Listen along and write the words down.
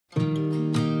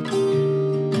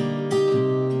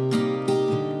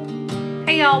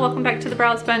y'all, welcome back to the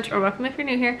Briles Bunch, or welcome if you're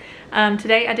new here.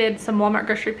 Today I did some Walmart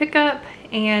grocery pickup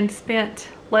and spent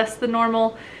less than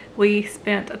normal. We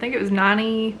spent, I think it was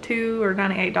 $92 or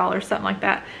 $98, something like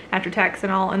that, after tax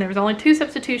and all. And there was only 2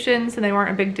 substitutions and they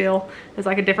weren't a big deal. It was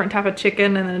like a different type of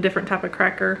chicken and then a different type of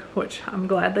cracker, which I'm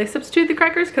glad they substituted the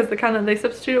crackers because the kind that they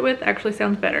substitute it with actually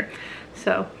sounds better.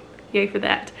 So yay for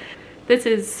that. This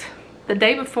is the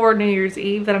day before New Year's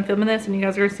Eve that I'm filming this, and you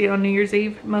guys are gonna see it on New Year's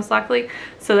Eve most likely,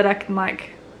 so that I can like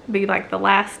be like the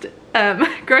last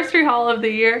grocery haul of the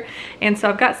year. And so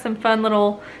I've got some fun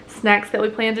little snacks that we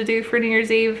plan to do for New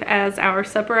Year's Eve as our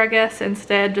supper, I guess,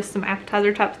 instead just some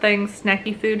appetizer type things,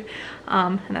 snacky food,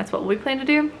 and that's what we plan to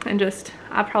do. And just,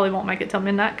 I probably won't make it till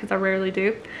midnight because I rarely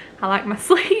do. I like my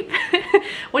sleep.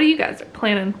 What are you guys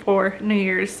planning for New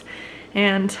Year's?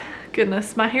 And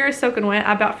goodness, my hair is soaking wet.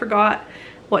 I about forgot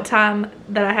what time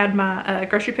that I had my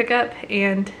grocery pickup,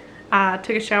 and I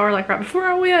took a shower like right before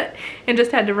I went and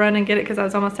just had to run and get it because I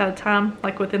was almost out of time,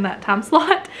 like within that time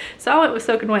slot. So I went with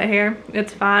soaking wet hair.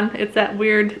 It's fine. It's that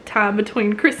weird time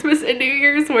between Christmas and New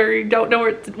Year's where you don't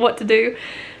know what to do.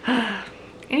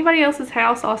 Anybody else's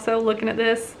house also looking at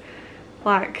this?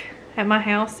 Like at my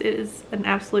house, it is an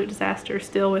absolute disaster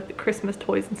still with Christmas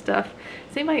toys and stuff.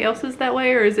 Is anybody else's that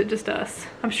way, or is it just us?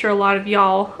 I'm sure a lot of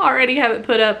y'all already have it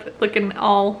put up looking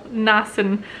all nice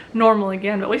and normal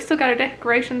again, but we still got our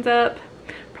decorations up.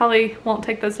 Probably won't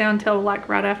take those down until like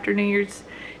right after New Year's.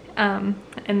 And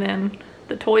then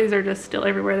the toys are just still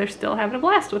everywhere. They're still having a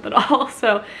blast with it all.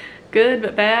 So good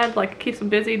but bad, like it keeps them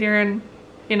busy during,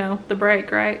 you know, the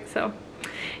break, right? So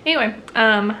anyway,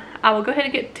 I will go ahead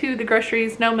and get to the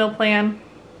groceries. No meal plan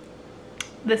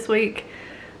this week.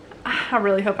 I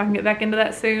really hope I can get back into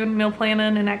that soon, meal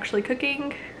planning and actually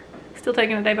cooking. Still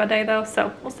taking it day by day though,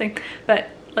 so we'll see. But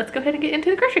let's go ahead and get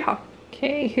into the grocery haul.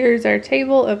 Okay, here's our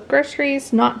table of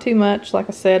groceries. Not too much. Like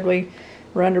I said, we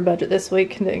were under budget this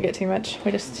week and didn't get too much.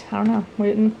 We just, I don't know, we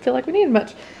didn't feel like we needed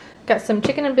much. Got some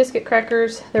chicken and biscuit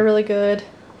crackers. They're really good.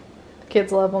 The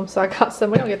kids love them, so I got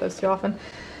some. We don't get those too often.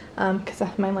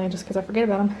 Mainly just because I forget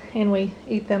about them, and we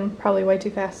eat them probably way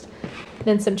too fast.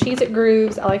 Then some Cheez-It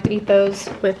Grooves. I like to eat those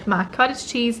with my cottage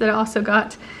cheese that I also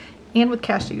got, and with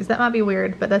cashews. That might be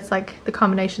weird, but that's like the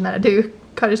combination that I do.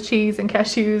 Cottage cheese and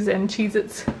cashews and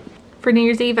Cheez-Its. For New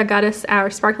Year's Eve, I got us our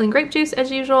sparkling grape juice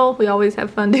as usual. We always have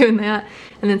fun doing that.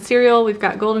 And then cereal, we've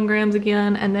got Golden Grahams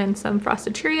again, and then some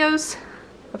Frosted Cheerios.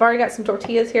 I've already got some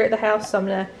tortillas here at the house, so I'm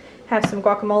gonna have some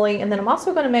guacamole, and then I'm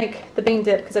also going to make the bean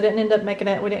dip because I didn't end up making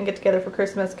it. We didn't get together for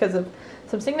Christmas because of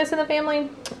some sickness in the family.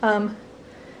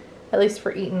 At least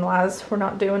for eating wise, we're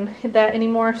not doing that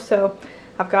anymore. So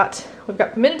we've got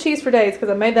pimento cheese for days because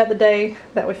I made that the day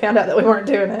that we found out that we weren't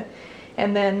doing it.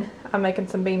 And then I'm making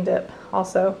some bean dip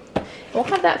also. And we'll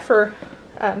have that for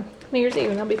New Year's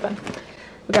Eve, and that'll be fun.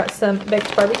 We got some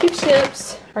baked barbecue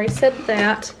chips. I already said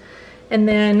that. And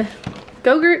then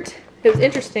Go-Gurt. It was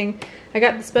interesting. I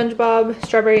got the SpongeBob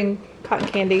strawberry and cotton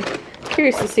candy.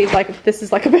 Curious to see if this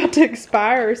is like about to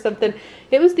expire or something.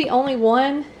 It was the only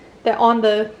one that on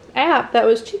the app that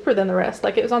was cheaper than the rest.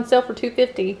 Like it was on sale for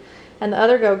 $2.50, and the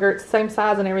other Go-Gurts, same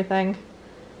size and everything,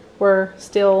 were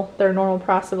still their normal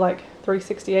price of like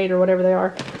 $3.68 or whatever they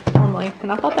are normally.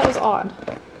 And I thought that was odd.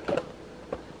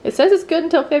 It says it's good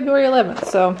until February 11th,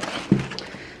 so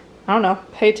I don't know.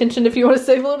 Pay attention if you want to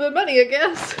save a little bit of money, I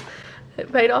guess. It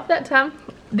paid off that time.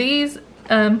 These,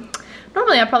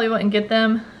 normally I probably wouldn't get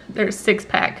them. They're a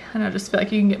 6-pack, and I just feel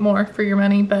like you can get more for your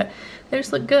money, but they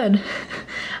just look good.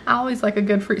 I always like a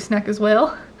good fruit snack as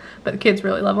well, but the kids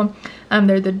really love them.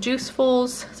 They're the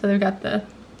Juicefuls, so they've got the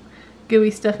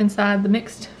gooey stuff inside, the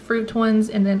mixed fruit ones,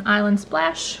 and then Island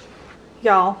Splash.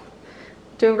 Y'all,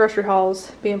 doing grocery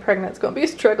hauls, being pregnant, it's gonna be a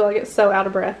struggle. I get so out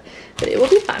of breath, but it will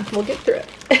be fine. We'll get through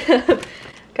it.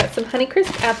 Got some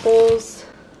Honeycrisp apples,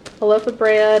 a loaf of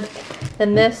bread,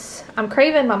 and this, I'm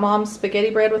craving my mom's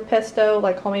spaghetti bread with pesto,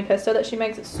 like homemade pesto that she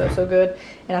makes. It's so good,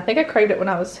 and I think I craved it when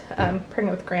I was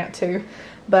pregnant with Grant too.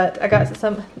 But I got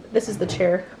some, this is the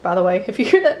chair by the way if you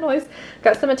hear that noise.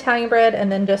 Got some Italian bread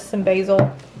and then just some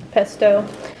basil pesto.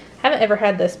 Haven't ever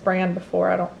had this brand before,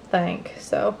 I don't think,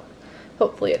 so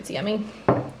hopefully it's yummy.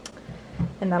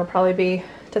 And that'll probably be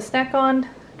to snack on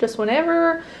just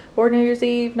whenever, or New Year's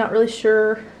Eve, not really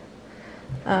sure.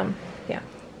 Yeah.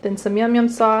 Then some Yum Yum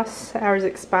sauce. Ours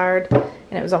expired and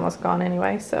it was almost gone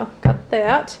anyway, so got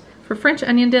that. For French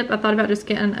onion dip, I thought about just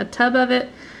getting a tub of it,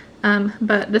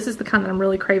 but this is the kind that I'm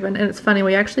really craving. And it's funny,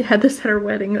 we actually had this at our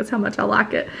wedding. That's how much I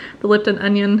like it. The Lipton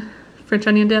onion, French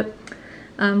onion dip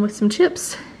with some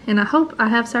chips. And I hope I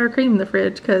have sour cream in the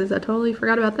fridge because I totally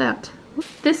forgot about that.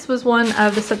 This was one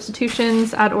of the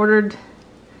substitutions. I'd ordered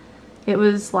It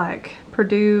was like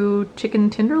Purdue chicken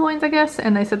tenderloins, I guess,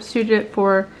 and they substituted it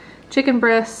for chicken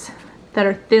breasts that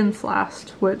are thin sliced,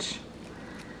 which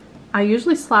I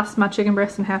usually slice my chicken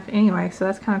breasts in half anyway, so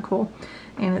that's kind of cool.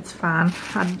 And it's fine.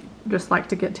 I just like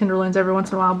to get tenderloins every once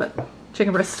in a while, but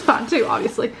chicken breast is fine too,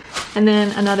 obviously. And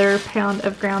then another pound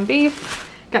of ground beef.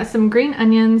 Got some green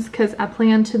onions because I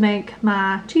plan to make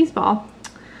my cheese ball.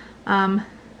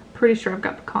 Pretty sure I've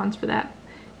got pecans for that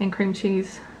and cream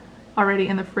cheese already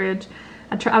in the fridge.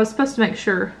 I was supposed to make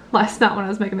sure last night when I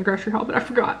was making the grocery haul, but I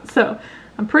forgot. So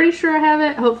I'm pretty sure I have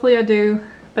it. Hopefully I do,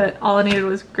 but all I needed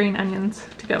was green onions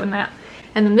to go in that.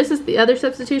 And then this is the other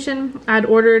substitution. I'd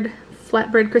ordered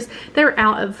flatbread crisps. They were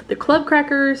out of the club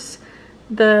crackers,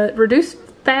 the reduced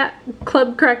fat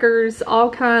club crackers, all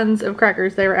kinds of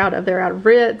crackers they were out of. They were out of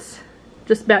Ritz,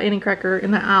 just about any cracker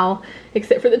in the aisle,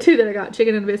 except for the two that I got,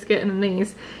 chicken and biscuit and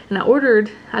these. And I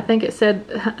ordered, I think it said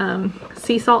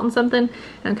sea salt and something. And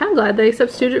I'm kind of glad they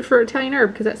substituted it for Italian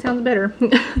herb because that sounds better.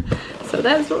 So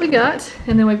that's what we got.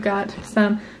 And then we've got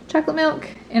some chocolate milk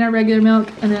and our regular milk.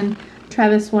 And then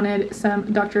Travis wanted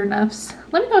some Dr. Enough's.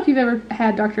 Let me know if you've ever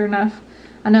had Dr. Enough.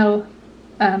 I know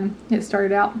it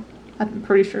started out, I'm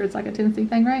pretty sure it's like a Tennessee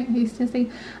thing, right? East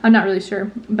Tennessee? I'm not really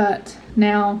sure, but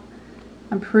now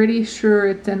I'm pretty sure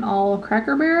it's in all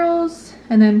Cracker Barrels,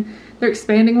 and then they're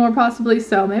expanding more possibly,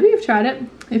 so maybe you've tried it.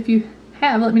 If you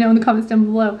have, let me know in the comments down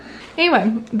below.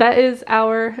 Anyway, that is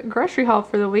our grocery haul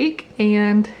for the week,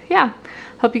 and yeah,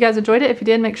 hope you guys enjoyed it. If you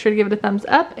did, make sure to give it a thumbs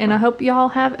up, and I hope y'all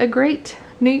have a great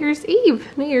New Year's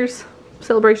Eve, New Year's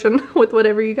celebration with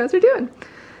whatever you guys are doing.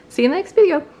 See you in the next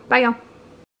video. Bye, y'all.